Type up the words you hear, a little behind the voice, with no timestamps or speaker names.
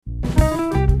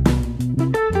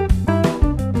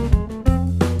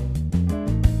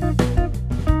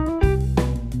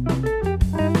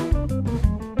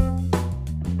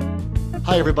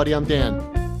Hi, everybody. I'm Dan.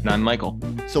 And I'm Michael.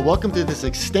 So welcome to this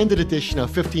extended edition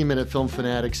of 15-Minute Film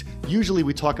Fanatics. Usually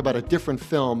we talk about a different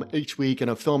film each week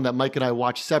and a film that Mike and I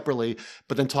watch separately,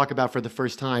 but then talk about for the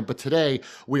first time. But today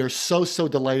we are so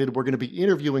delighted. We're going to be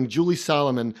interviewing Julie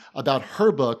Salamon about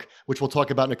her book, which we'll talk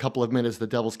about in a couple of minutes, The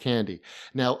Devil's Candy.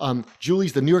 Now,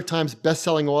 Julie's the New York Times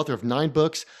best-selling author of 9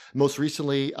 books. Most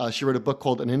recently, she wrote a book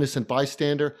called An Innocent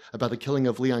Bystander about the killing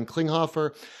of Leon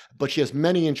Klinghoffer. But she has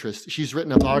many interests. She's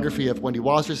written a biography of Wendy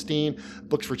Wasserstein,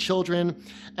 books for children.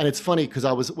 And it's funny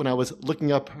because when I was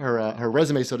looking up her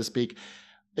resume, so to speak,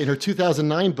 in her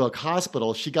 2009 book,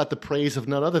 Hospital, she got the praise of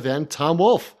none other than Tom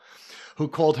Wolfe, who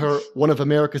called her one of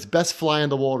America's best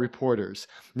fly-on-the-wall reporters.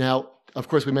 Now, of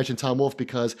course, we mentioned Tom Wolfe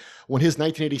because when his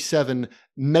 1987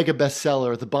 mega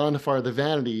bestseller, The Bonfire, The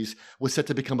Vanities, was set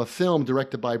to become a film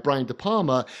directed by Brian De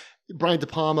Palma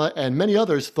and many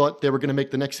others thought they were going to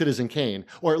make the next Citizen Kane,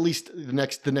 or at least the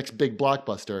next big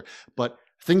blockbuster. But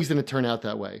things didn't turn out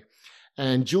that way.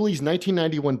 And Julie's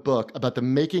 1991 book about the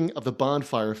making of the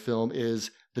Bonfire film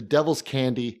is The Devil's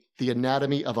Candy, The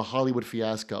Anatomy of a Hollywood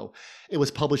Fiasco. It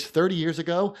was published 30 years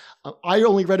ago. I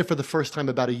only read it for the first time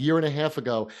about a year and a half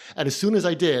ago. And as soon as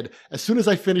I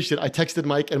finished it, I texted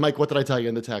Mike. And Mike, what did I tell you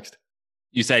in the text?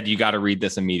 You said you got to read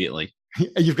this immediately.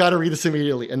 You've got to read this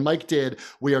immediately. And Mike did.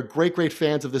 We are great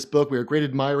fans of this book. We are great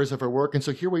admirers of her work. And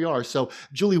so here we are. So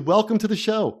Julie, welcome to the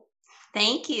show.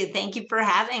 Thank you. Thank you for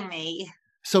having me.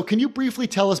 So can you briefly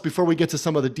tell us, before we get to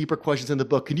some of the deeper questions in the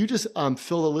book, can you just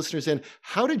fill the listeners in?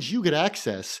 How did you get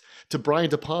access to Brian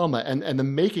De Palma and the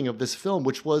making of this film,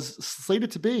 which was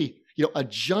slated to be, a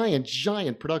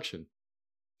giant production?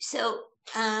 So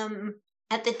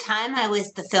at the time, I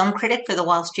was the film critic for the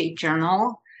Wall Street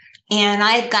Journal. And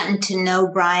I had gotten to know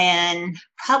Brian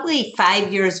probably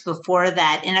 5 years before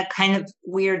that in a kind of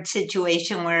weird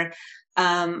situation where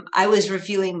I was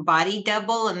reviewing Body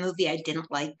Double, a movie I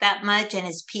didn't like that much. And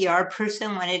his PR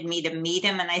person wanted me to meet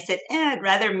him. And I said, I'd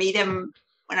rather meet him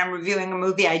when I'm reviewing a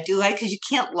movie I do like, because you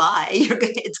can't lie.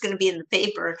 It's going to be in the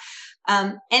paper.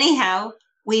 Anyhow,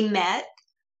 we met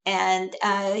and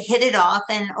hit it off.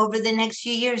 And over the next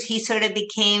few years, he sort of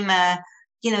became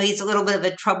he's a little bit of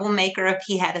a troublemaker. If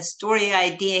he had a story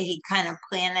idea, he'd kind of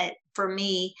plan it for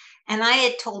me. And I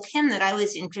had told him that I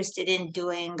was interested in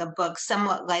doing a book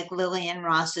somewhat like Lillian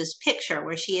Ross's Picture,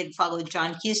 where she had followed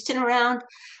John Huston around.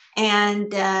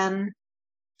 And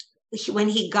when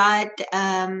he got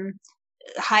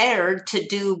hired to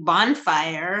do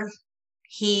Bonfire,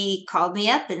 he called me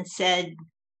up and said,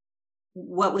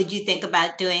 what would you think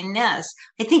about doing this?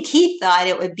 I think he thought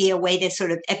it would be a way to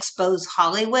sort of expose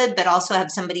Hollywood, but also have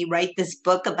somebody write this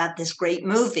book about this great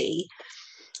movie.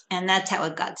 And that's how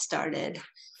it got started.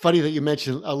 Funny that you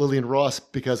mentioned Lillian Ross,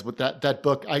 because with that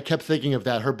book, I kept thinking of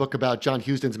that, her book about John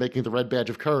Huston's Making the Red Badge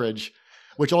of Courage,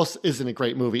 which also isn't a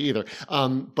great movie either,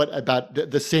 but about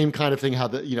the same kind of thing, how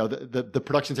the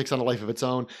production takes on a life of its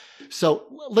own. So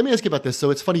let me ask you about this.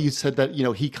 So it's funny you said that,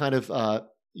 he kind of,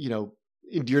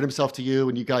 endeared himself to you,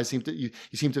 and you guys seem to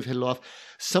have hit it off.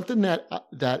 Something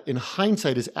that in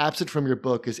hindsight is absent from your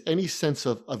book is any sense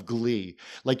of glee.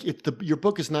 Like your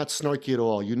book is not snarky at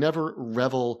all. You never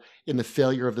revel in the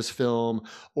failure of this film,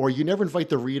 or you never invite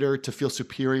the reader to feel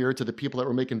superior to the people that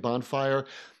were making Bonfire.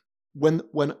 When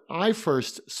I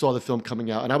first saw the film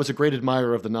coming out, and I was a great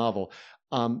admirer of the novel,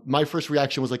 my first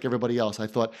reaction was like everybody else. I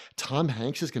thought, Tom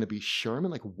Hanks is going to be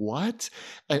Sherman? Like, what?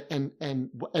 And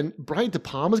Brian De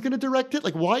Palma is going to direct it?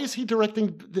 Like, why is he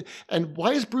directing? And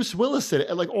why is Bruce Willis in it?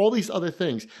 And like all these other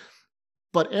things.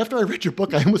 But after I read your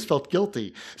book, I almost felt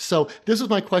guilty. So this was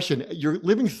my question. You're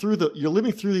living through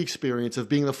the experience of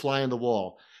being the fly on the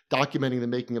wall, documenting the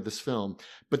making of this film.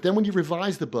 But then when you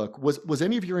revised the book, was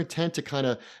any of your intent to kind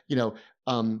of,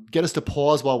 get us to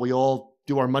pause while we all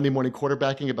do our Monday morning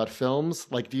quarterbacking about films?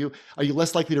 Like, are you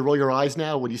less likely to roll your eyes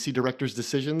now when you see directors'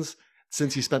 decisions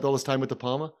since you spent all this time with De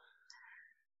Palma?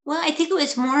 Well, I think it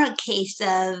was more a case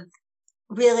of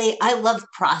really, I love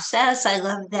process. I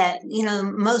love that,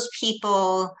 most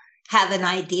people have an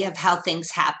idea of how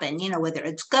things happen, whether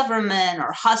it's government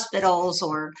or hospitals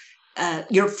or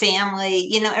your family,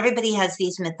 everybody has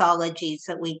these mythologies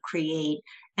that we create.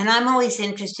 And I'm always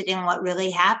interested in what really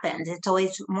happens. It's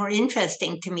always more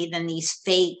interesting to me than these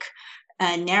fake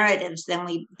narratives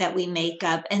that we make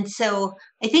up. And so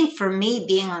I think for me,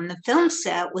 being on the film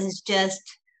set was just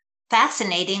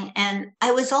fascinating. And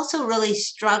I was also really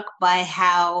struck by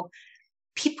how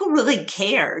people really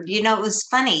cared. It was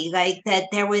funny, like that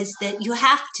you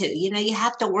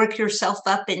have to work yourself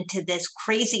up into this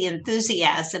crazy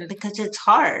enthusiasm because it's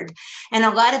hard. And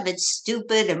a lot of it's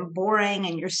stupid and boring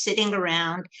and you're sitting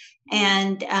around.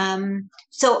 And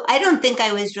so I don't think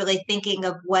I was really thinking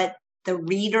of what the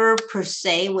reader per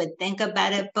se would think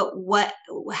about it, but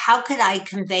how could I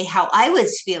convey how I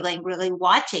was feeling really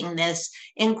watching this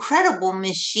incredible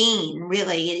machine?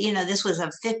 Really, this was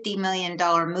a $50 million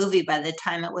movie by the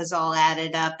time it was all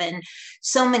added up, and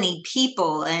so many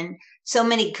people and so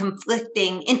many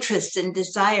conflicting interests and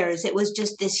desires. It was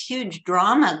just this huge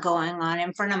drama going on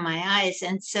in front of my eyes.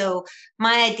 And so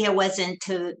my idea wasn't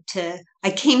I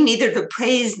came neither to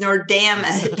praise nor damn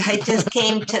it. I just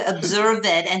came to observe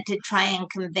it and to try and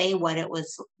convey what it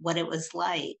was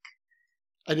like.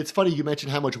 And it's funny you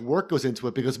mentioned how much work goes into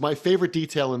it, because my favorite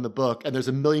detail in the book, and there's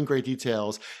a million great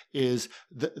details, is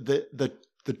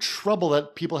the trouble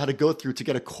that people had to go through to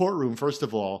get a courtroom, first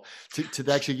of all,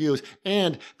 to actually use,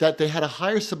 and that they had to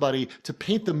hire somebody to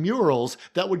paint the murals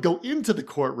that would go into the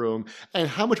courtroom, and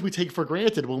how much we take for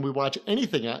granted when we watch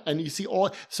anything. And you see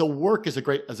so work is a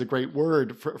great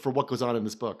word for what goes on in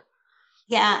this book.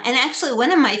 Yeah. And actually,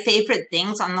 one of my favorite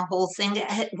things on the whole thing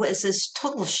was this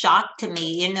total shock to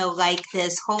me, like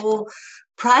this whole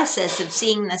process of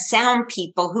seeing the sound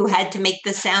people who had to make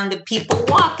the sound of people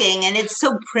walking. And it's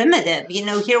so primitive.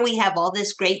 Here we have all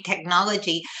this great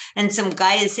technology, and some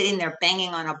guy is sitting there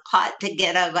banging on a pot to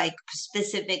get a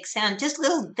specific sound, just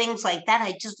little things like that.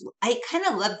 I kind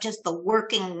of love just the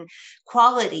working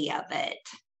quality of it.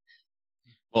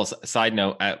 Well, side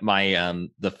note,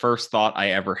 the first thought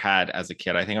I ever had as a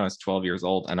kid, I think I was 12 years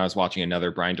old, and I was watching another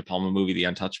Brian De Palma movie, The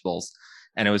Untouchables.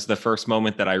 And it was the first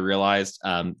moment that I realized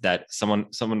that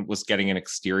someone was getting an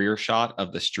exterior shot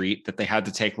of the street, that they had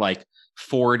to take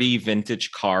 40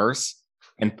 vintage cars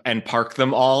and park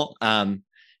them all. And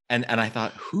I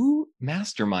thought, who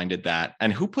masterminded that?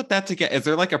 And who put that together? Is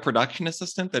there a production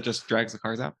assistant that just drags the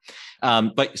cars out?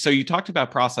 But so you talked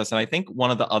about process. And I think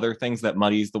one of the other things that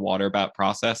muddies the water about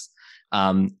process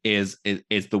is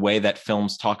the way that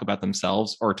films talk about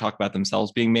themselves, or talk about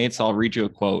themselves being made. So I'll read you a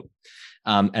quote.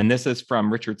 And this is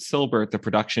from Richard Silbert, the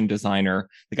production designer,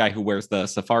 the guy who wears the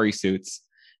safari suits.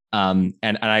 And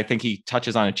I think he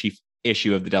touches on a chief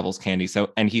issue of The Devil's Candy.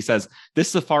 And he says, this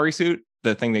safari suit,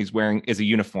 the thing that he's wearing, is a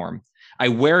uniform. I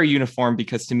wear a uniform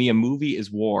because to me, a movie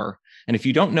is war. And if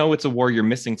you don't know it's a war, you're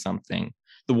missing something.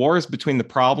 The war is between the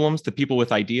problems, the people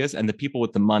with ideas, and the people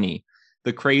with the money,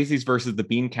 the crazies versus the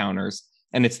bean counters.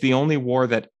 And it's the only war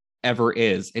that ever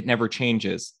is. It never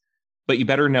changes, but you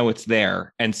better know it's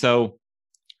there. And so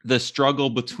the struggle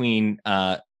between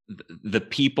the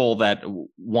people that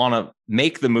want to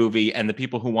make the movie and the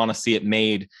people who want to see it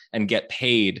made and get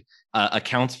paid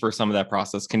accounts for some of that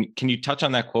process. Can you touch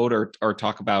on that quote, or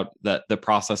talk about the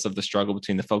process of the struggle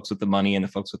between the folks with the money and the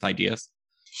folks with ideas?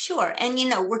 Sure. And,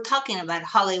 we're talking about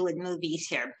Hollywood movies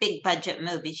here, big budget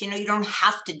movies. You don't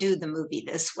have to do the movie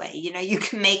this way. You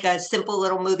can make a simple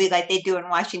little movie like they do in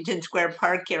Washington Square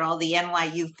Park here, all the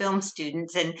NYU film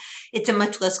students, and it's a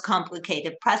much less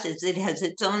complicated process. It has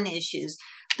its own issues.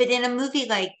 But in a movie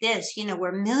like this,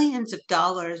 where millions of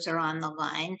dollars are on the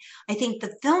line, I think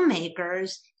the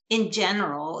filmmakers in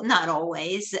general, not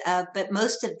always, but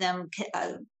most of them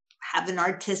have an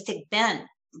artistic bent.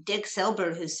 Dick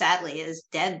Silbert, who sadly is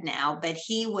dead now, but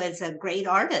he was a great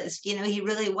artist. He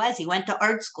really was. He went to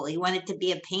art school. He wanted to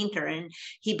be a painter, and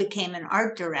he became an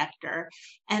art director.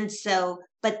 And so,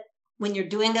 but when you're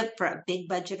doing it for a big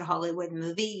budget Hollywood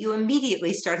movie, you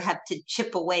immediately have to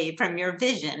chip away from your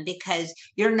vision, because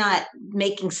you're not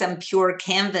making some pure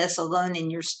canvas alone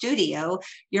in your studio.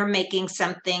 You're making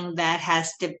something that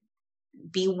has to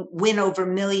win over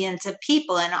millions of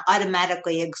people, and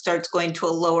automatically it starts going to a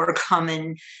lower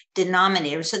common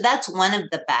denominator. So that's one of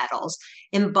the battles.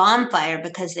 In Bonfire,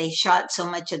 because they shot so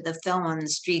much of the film on the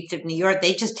streets of New York,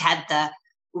 they just had the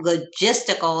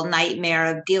logistical nightmare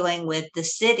of dealing with the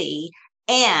city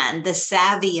and the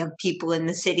savvy of people in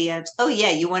the city of, oh yeah,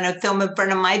 you want to film in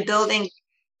front of my building?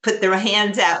 Put their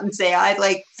hands out and say, I'd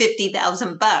like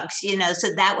 $50,000,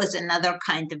 so that was another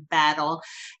kind of battle.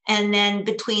 And then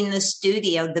between the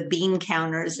studio, the bean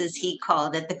counters, as he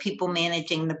called it, the people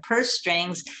managing the purse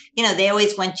strings, they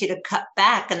always want you to cut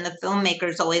back, and the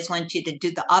filmmakers always want you to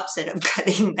do the opposite of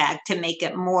cutting back to make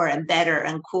it more and better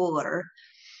and cooler.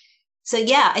 So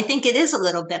yeah, I think it is a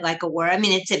little bit like a war. I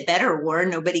mean, it's a better war.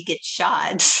 Nobody gets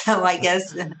shot. So I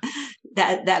guess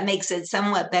that makes it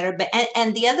somewhat better. But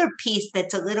and the other piece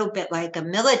that's a little bit like a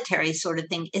military sort of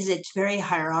thing is it's very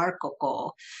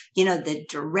hierarchical. The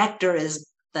director is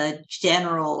the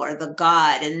general or the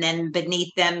god, and then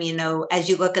beneath them, as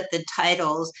you look at the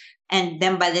titles, and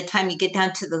then by the time you get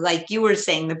down to like you were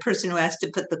saying, the person who has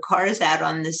to put the cars out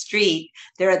on the street,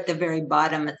 they're at the very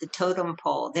bottom at the totem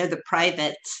pole. They're the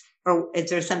privates. Or is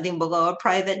there something below a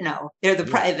private? No, they're the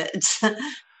privates.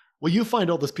 Well, you find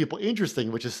all those people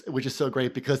interesting, which is so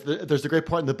great because there's a great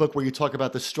part in the book where you talk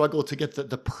about the struggle to get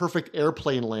the perfect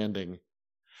airplane landing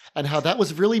and how that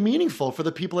was really meaningful for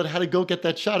the people that had to go get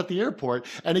that shot at the airport.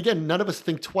 And again, none of us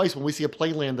think twice when we see a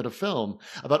plane land in a film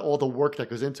about all the work that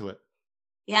goes into it.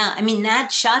 Yeah, I mean,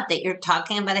 that shot that you're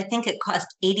talking about, I think it cost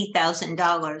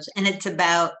 $80,000, and it's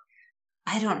about,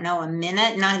 I don't know, a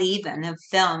minute, not even of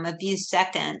film, a few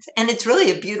seconds. And it's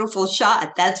really a beautiful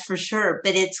shot, that's for sure,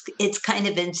 but it's kind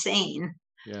of insane.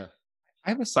 Yeah. I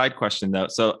have a side question though.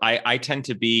 So I tend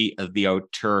to be the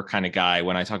auteur kind of guy.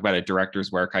 When I talk about a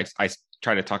director's work, I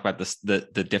try to talk about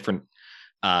the different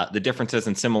the differences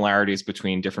and similarities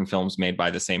between different films made by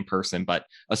the same person, but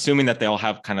assuming that they all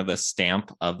have kind of the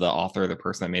stamp of the author, the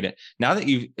person that made it. Now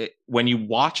that when you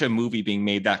watch a movie being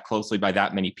made that closely by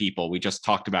that many people, we just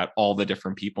talked about all the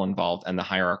different people involved and the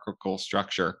hierarchical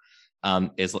structure.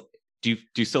 Do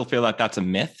you still feel that that's a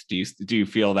myth? Do you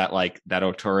feel that like that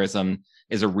auteurism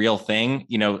is a real thing?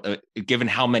 Given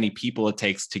how many people it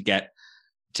takes to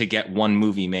get one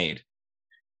movie made.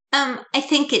 I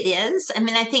think it is. I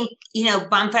mean, I think,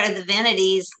 Bonfire of the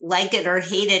Vanities, like it or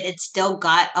hate it, it's still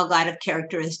got a lot of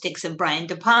characteristics of Brian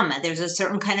De Palma. There's a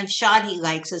certain kind of shot he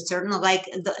likes, a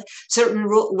certain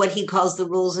rule, what he calls the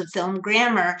rules of film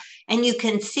grammar, and you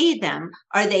can see them.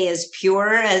 Are they as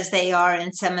pure as they are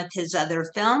in some of his other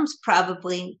films?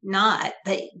 Probably not,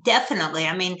 but definitely.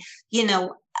 I mean,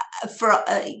 for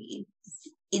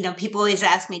people always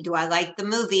ask me, do I like the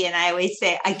movie? And I always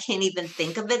say, I can't even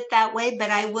think of it that way. But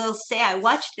I will say, I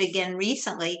watched it again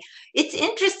recently. It's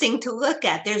interesting to look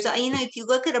at. If you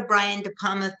look at a Brian De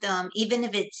Palma film, even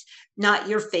if it's not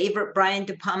your favorite Brian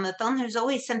De Palma film, there's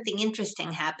always something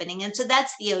interesting happening. And so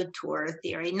that's the auteur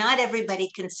theory. Not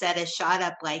everybody can set a shot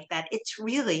up like that. It's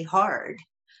really hard.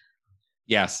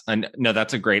 Yes. And no,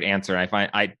 that's a great answer.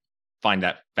 I find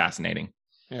that fascinating.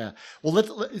 Yeah.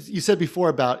 Well, you said before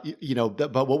about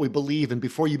what we believe, and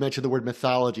before you mentioned the word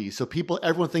mythology. So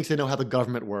everyone thinks they know how the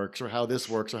government works, or how this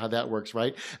works, or how that works,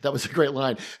 right? That was a great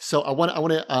line. So I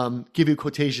want to give you a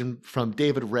quotation from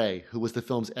David Ray, who was the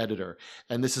film's editor,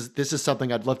 and this is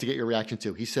something I'd love to get your reaction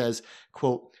to. He says,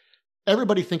 "Quote: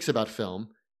 Everybody thinks about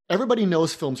film. Everybody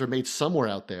knows films are made somewhere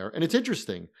out there, and it's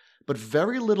interesting, but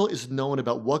very little is known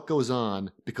about what goes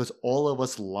on because all of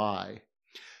us lie."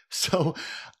 So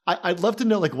I'd love to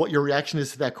know what your reaction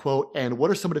is to that quote, and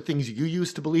what are some of the things you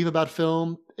used to believe about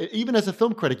film? Even as a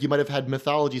film critic, you might have had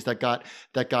mythologies that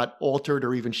got altered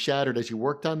or even shattered as you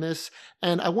worked on this.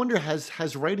 And I wonder,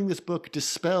 has writing this book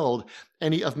dispelled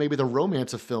any of maybe the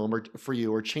romance of film for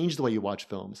you, or changed the way you watch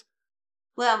films?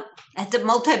 Well, that's a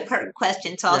multi-part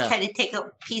question, so I'll try to take it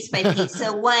piece by piece.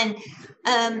 So when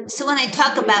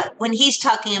when he's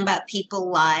talking about people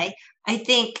lie, I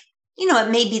think,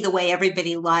 it may be the way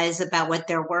everybody lies about what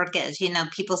their work is.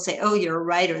 People say, "Oh, you're a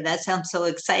writer. That sounds so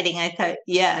exciting." I thought,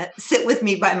 yeah, sit with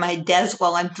me by my desk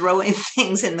while I'm throwing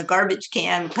things in the garbage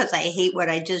can because I hate what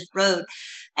I just wrote.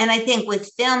 And I think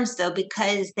with films, though,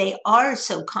 because they are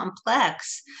so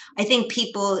complex, I think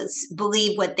people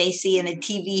believe what they see in a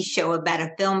TV show about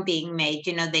a film being made.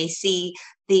 They see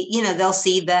they'll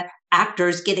see the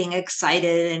actors getting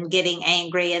excited and getting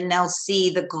angry, and they'll see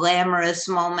the glamorous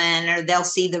moment, or they'll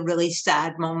see the really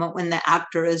sad moment when the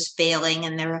actor is failing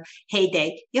in their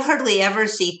heyday. You hardly ever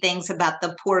see things about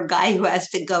the poor guy who has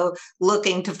to go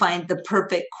looking to find the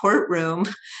perfect courtroom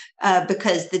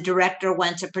because the director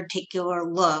wants a particular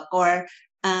look, or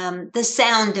the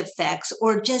sound effects,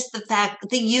 or just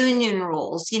the union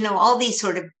rules, all these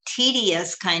sort of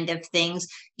tedious kind of things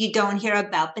you don't hear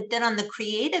about. But then on the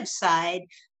creative side,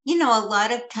 a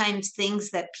lot of times things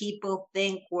that people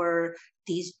think were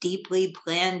these deeply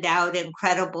planned out,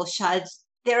 incredible shots,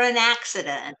 they're an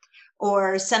accident,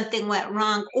 or something went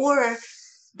wrong, or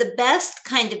the best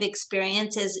kind of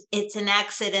experience is it's an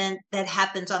accident that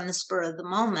happens on the spur of the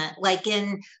moment. Like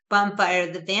in Bonfire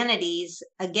of the Vanities,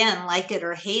 again, like it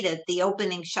or hate it, the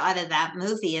opening shot of that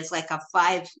movie is like a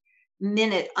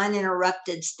 5-minute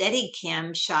uninterrupted steady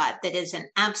cam shot that is an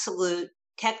absolute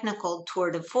technical tour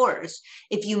de force.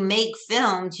 If you make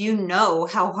films, you know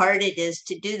how hard it is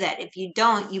to do that. If you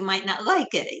don't, you might not like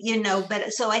it,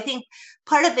 but so I think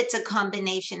part of it's a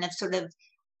combination of sort of,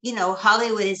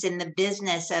 Hollywood is in the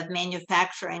business of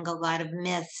manufacturing a lot of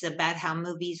myths about how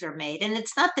movies are made. And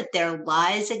it's not that they're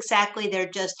lies exactly, they're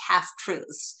just half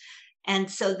truths. And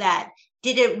so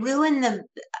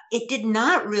it did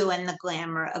not ruin the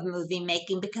glamour of movie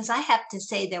making, because I have to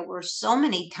say there were so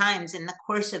many times in the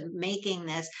course of making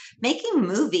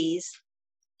movies,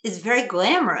 is very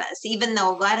glamorous, even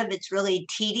though a lot of it's really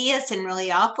tedious and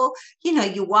really awful. You know,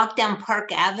 you walk down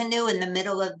Park Avenue in the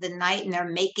middle of the night and they're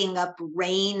making up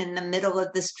rain in the middle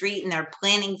of the street and they're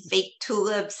planting fake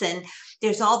tulips and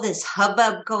there's all this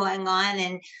hubbub going on.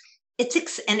 And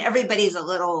and everybody's a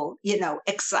little,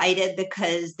 excited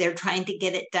because they're trying to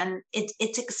get it done.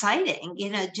 It's exciting,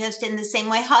 just in the same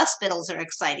way hospitals are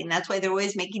exciting. That's why they're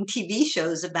always making TV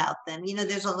shows about them.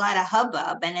 There's a lot of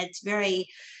hubbub and it's very,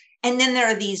 and then there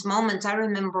are these moments. I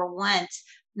remember once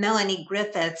Melanie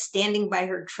Griffith standing by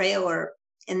her trailer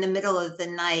in the middle of the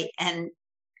night and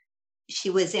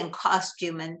she was in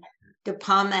costume and De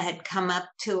Palma had come up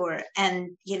to her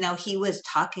and, he was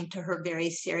talking to her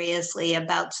very seriously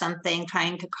about something,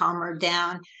 trying to calm her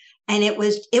down. And it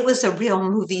was a real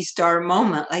movie star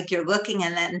moment. Like you're looking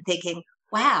at that and thinking,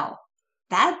 wow,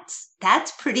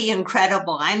 that's pretty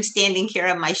incredible. I'm standing here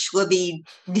in my schlubby,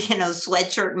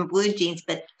 sweatshirt and blue jeans,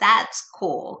 but that's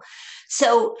cool.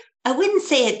 So I wouldn't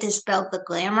say it dispelled the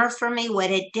glamour for me.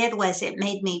 What it did was it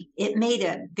made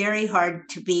it very hard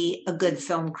to be a good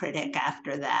film critic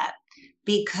after that,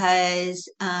 because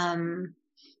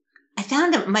I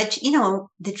found it much,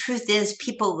 the truth is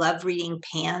people love reading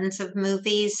pans of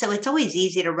movies. So it's always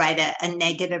easy to write a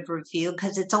negative review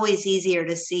because it's always easier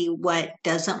to see what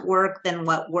doesn't work than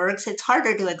what works. It's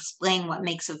harder to explain what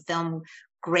makes a film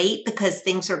great because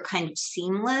things are kind of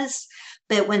seamless.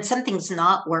 But when something's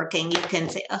not working, you can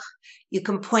say, oh, you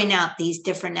can point out these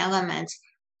different elements.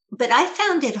 But I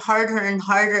found it harder and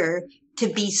harder to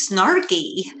be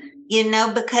snarky,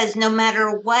 because no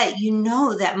matter what,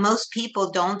 that most people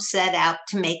don't set out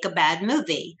to make a bad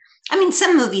movie. I mean,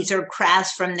 some movies are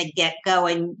crass from the get-go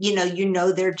and,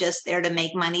 they're just there to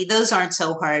make money. Those aren't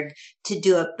so hard to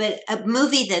do it. But a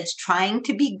movie that's trying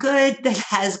to be good, that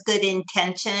has good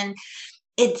intention,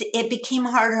 it became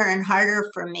harder and harder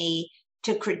for me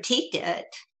to critique it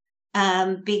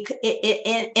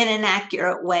in an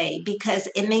accurate way, because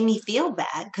it made me feel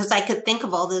bad because I could think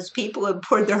of all those people who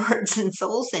poured their hearts and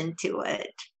souls into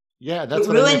it. Yeah, that's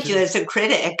what ruined you as a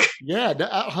critic. Yeah,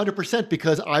 100%.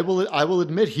 Because I will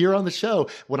admit here on the show,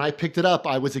 when I picked it up,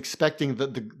 I was expecting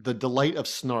the delight of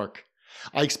snark.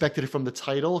 I expected it from the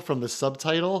title, from the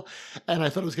subtitle, and I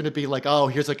thought it was going to be like, oh,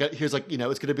 here's like it's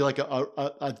going to be like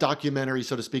a documentary,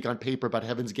 so to speak, on paper about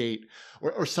Heaven's Gate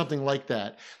or something like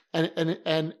that.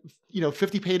 And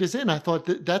 50 pages in, I thought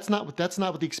that's not what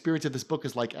the experience of this book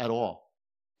is like at all.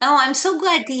 Oh, I'm so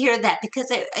glad to hear that, because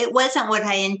it wasn't what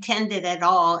I intended at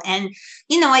all. And,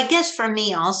 I guess for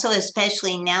me also,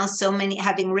 especially now,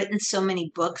 having written so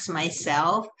many books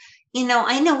myself,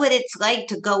 I know what it's like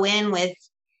to go in with,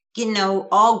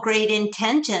 all great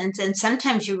intentions. And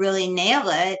sometimes you really nail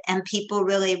it and people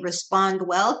really respond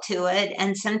well to it.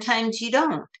 And sometimes you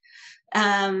don't.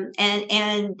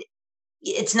 And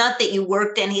it's not that you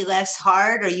worked any less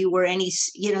hard or you were any,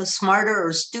 smarter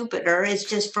or stupider. It's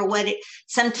just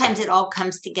sometimes it all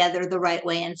comes together the right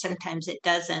way and sometimes it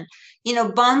doesn't.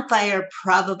 Bonfire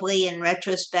probably in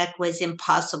retrospect was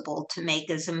impossible to make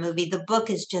as a movie. The book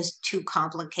is just too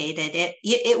complicated.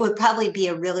 It would probably be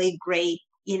a really great,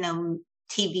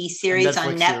 TV series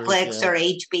on Netflix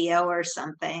series, yeah, or HBO or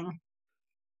something.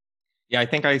 Yeah, I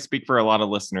think I speak for a lot of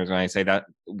listeners when I say that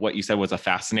what you said was a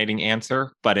fascinating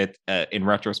answer, but it in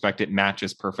retrospect it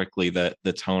matches perfectly the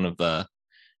tone of the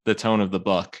tone of the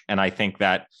book. And I think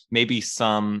that maybe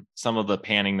some of the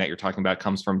panning that you're talking about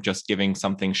comes from just giving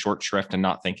something short shrift and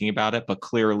not thinking about it. But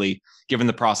clearly, given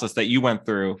the process that you went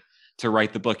through to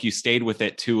write the book, you stayed with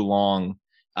it too long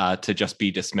to just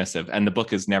be dismissive. And the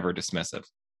book is never dismissive.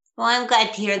 Well, I'm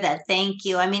glad to hear that. Thank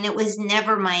you. I mean, it was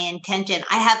never my intention.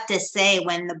 I have to say,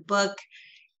 when the book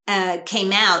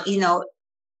came out,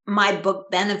 my book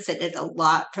benefited a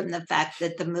lot from the fact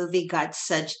that the movie got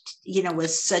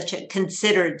was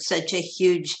considered such a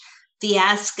huge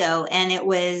fiasco. And it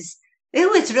was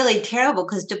really terrible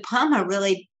because De Palma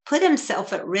really put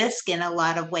himself at risk in a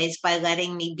lot of ways by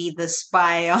letting me be the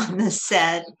spy on the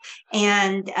set.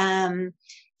 And,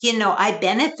 I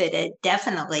benefited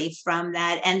definitely from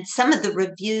that. And some of the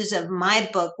reviews of my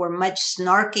book were much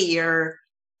snarkier,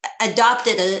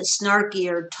 adopted a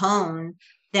snarkier tone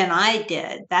than I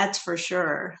did. That's for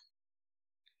sure.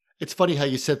 It's funny how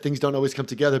you said things don't always come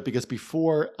together, because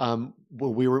before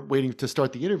when we were waiting to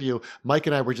start the interview, Mike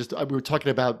and I were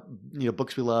talking about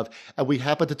books we love, and we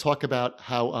happened to talk about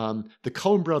how the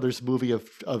Coen Brothers movie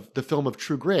of the film of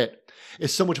True Grit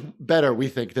is so much better, we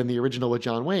think, than the original with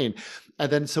John Wayne.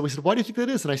 And then so we said, why do you think that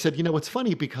is? And I said, it's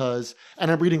funny because,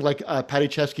 and I'm reading like Patty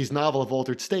Chesky's novel of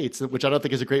Altered States, which I don't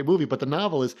think is a great movie, but the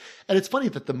novel is, and it's funny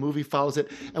that the movie follows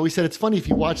it. And we said, it's funny if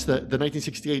you watch the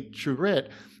 1968 True Grit,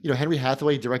 Henry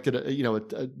Hathaway directed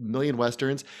a million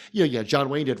Westerns. John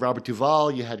Wayne did Robert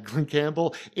Duvall, you had Glenn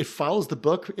Campbell. It follows the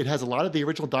book. It has a lot of the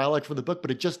original dialogue from the book,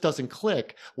 but it just doesn't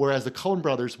click. Whereas the Coen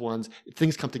Brothers ones,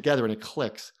 things come together and it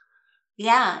clicks.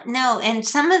 Yeah, no, and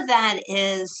some of that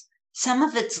is some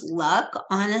of it's luck,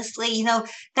 honestly.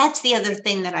 That's the other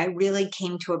thing that I really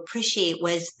came to appreciate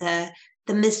was the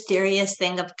mysterious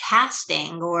thing of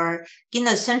casting, or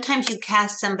sometimes you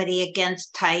cast somebody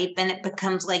against type and it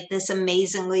becomes like this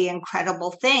amazingly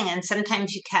incredible thing, and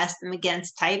sometimes you cast them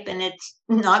against type and it's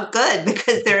not good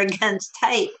because they're against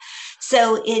type.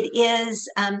 So it is,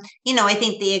 I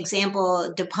think the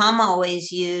example De Palma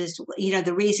always used,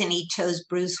 the reason he chose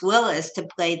Bruce Willis to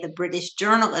play the British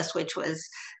journalist, which was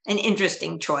an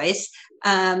interesting choice,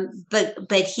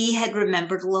 but he had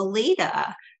remembered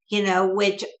Lolita,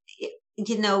 which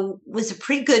was a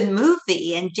pretty good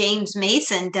movie, and James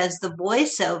Mason does the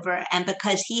voiceover, and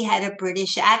because he had a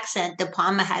British accent, De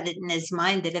Palma had it in his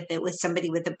mind that if it was somebody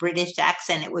with a British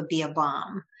accent, it would be a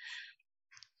bomb.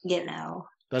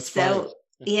 That's so funny.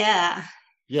 Yeah.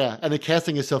 Yeah, and the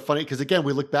casting is so funny because again,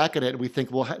 we look back at it and we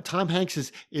think, well, Tom Hanks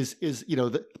is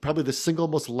probably the single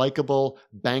most likable,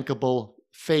 bankable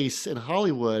face in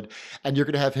Hollywood, and you're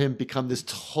going to have him become this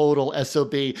total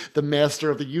SOB, the master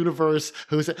of the universe,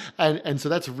 and so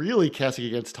that's really casting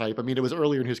against type. I mean, it was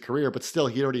earlier in his career, but still,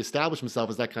 he'd already established himself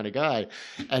as that kind of guy,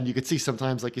 and you could see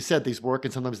sometimes, like you said, these work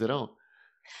and sometimes they don't.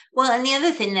 Well, and the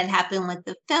other thing that happened with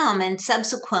the film and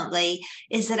subsequently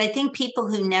is that I think people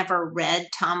who never read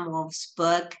Tom Wolfe's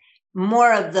book,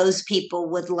 more of those people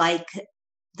would like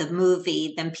the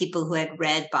movie than people who had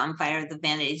read Bonfire of the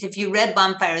Vanities. If you read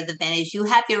Bonfire of the Vanities, you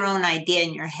have your own idea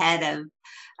in your head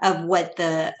of what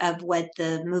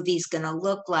the movie's going to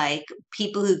look like.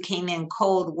 People who came in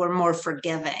cold were more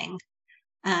forgiving.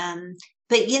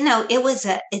 But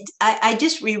I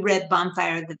just reread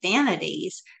Bonfire of the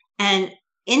Vanities, and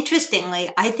interestingly,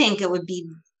 I think it would be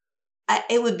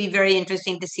very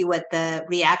interesting to see what the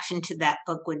reaction to that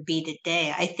book would be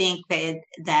today. I think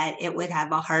that it would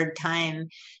have a hard time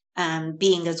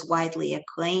being as widely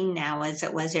acclaimed now as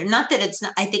it was there. Not that it's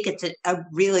not, I think it's a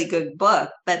really good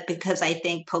book, but because I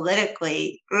think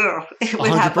politically, it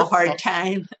would have a hard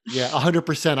time. Yeah,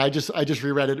 100%. I just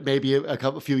reread it maybe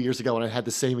a few years ago, and I had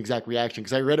the same exact reaction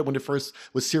because I read it when it first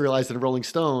was serialized in Rolling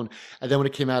Stone, and then when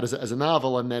it came out as a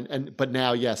novel, but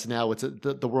now, yes, now it's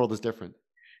the world is different.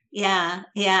 Yeah,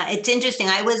 it's interesting.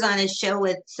 I was on a show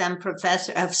with some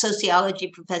sociology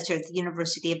professor at the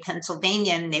University of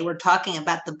Pennsylvania, and they were talking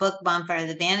about the book Bonfire of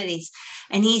the Vanities,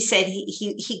 and he said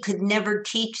he could never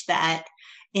teach that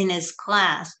in his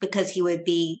class because he would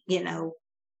be,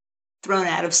 thrown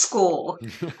out of school.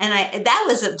 And that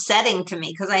was upsetting to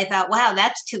me because I thought, wow,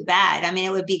 that's too bad. I mean,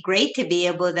 it would be great to be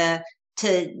able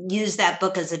to use that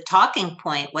book as a talking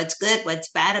point, what's good,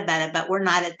 what's bad about it, but we're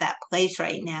not at that place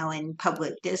right now in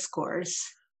public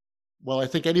discourse. Well, I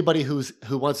think anybody who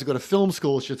wants to go to film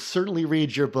school should certainly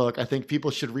read your book. I think people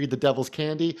should read The Devil's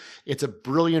Candy. It's a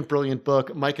brilliant, brilliant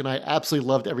book. Mike and I absolutely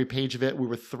loved every page of it. We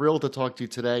were thrilled to talk to you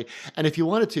today. And if you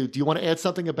wanted to, do you want to add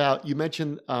something about, you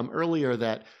mentioned earlier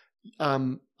that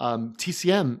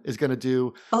TCM is going to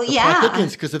do Plot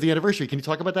Thickens because of the anniversary. Can you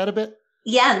talk about that a bit?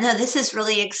 Yeah, no, this is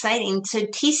really exciting. So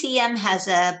TCM has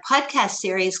a podcast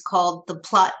series called The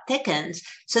Plot Thickens.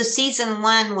 So season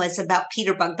 1 was about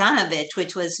Peter Bogdanovich,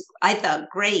 which was, I thought,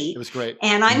 great. It was great.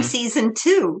 And I'm season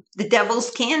 2, The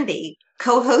Devil's Candy,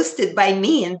 co-hosted by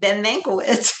me and Ben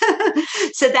Mankiewicz.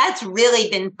 So that's really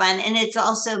been fun. And it's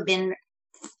also been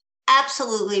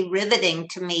absolutely riveting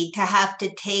to me to have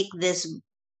to take this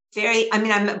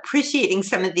I'm appreciating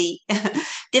some of the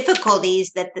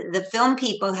difficulties that the film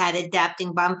people had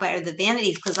adapting Bonfire of the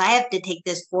Vanities, because I have to take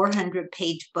this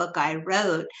 400-page book I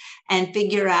wrote and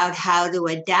figure out how to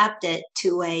adapt it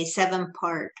to a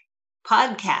 7-part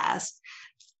podcast.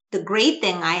 The great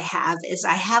thing I have is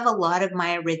I have a lot of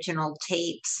my original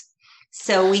tapes.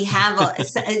 So we have,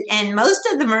 and most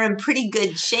of them are in pretty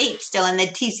good shape still. And the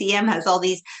TCM has all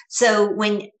these. So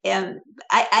when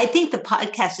I think the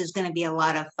podcast is going to be a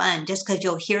lot of fun, just because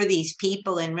you'll hear these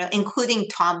people, including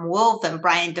Tom Wolfe and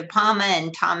Brian De Palma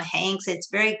and Tom Hanks. It's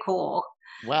very cool.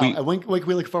 Wow! And when can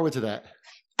we look forward to that?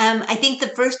 I think the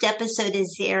first episode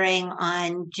is airing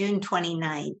on June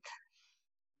 29th.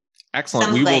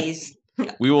 Excellent.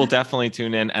 We will definitely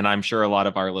tune in, and I'm sure a lot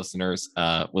of our listeners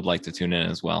would like to tune in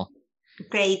as well.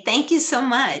 Great. Thank you so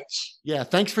much. Yeah,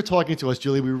 thanks for talking to us,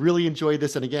 Julie. We really enjoyed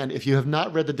this. And again, if you have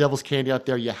not read The Devil's Candy out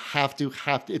there, you have to.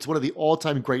 It's one of the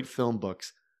all-time great film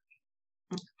books.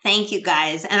 Thank you,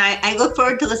 guys. And I look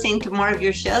forward to listening to more of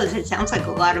your shows. It sounds like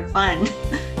a lot of fun.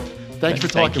 Thanks for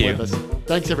talking with us.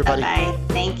 Thanks, everybody. Bye.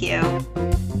 Thank you.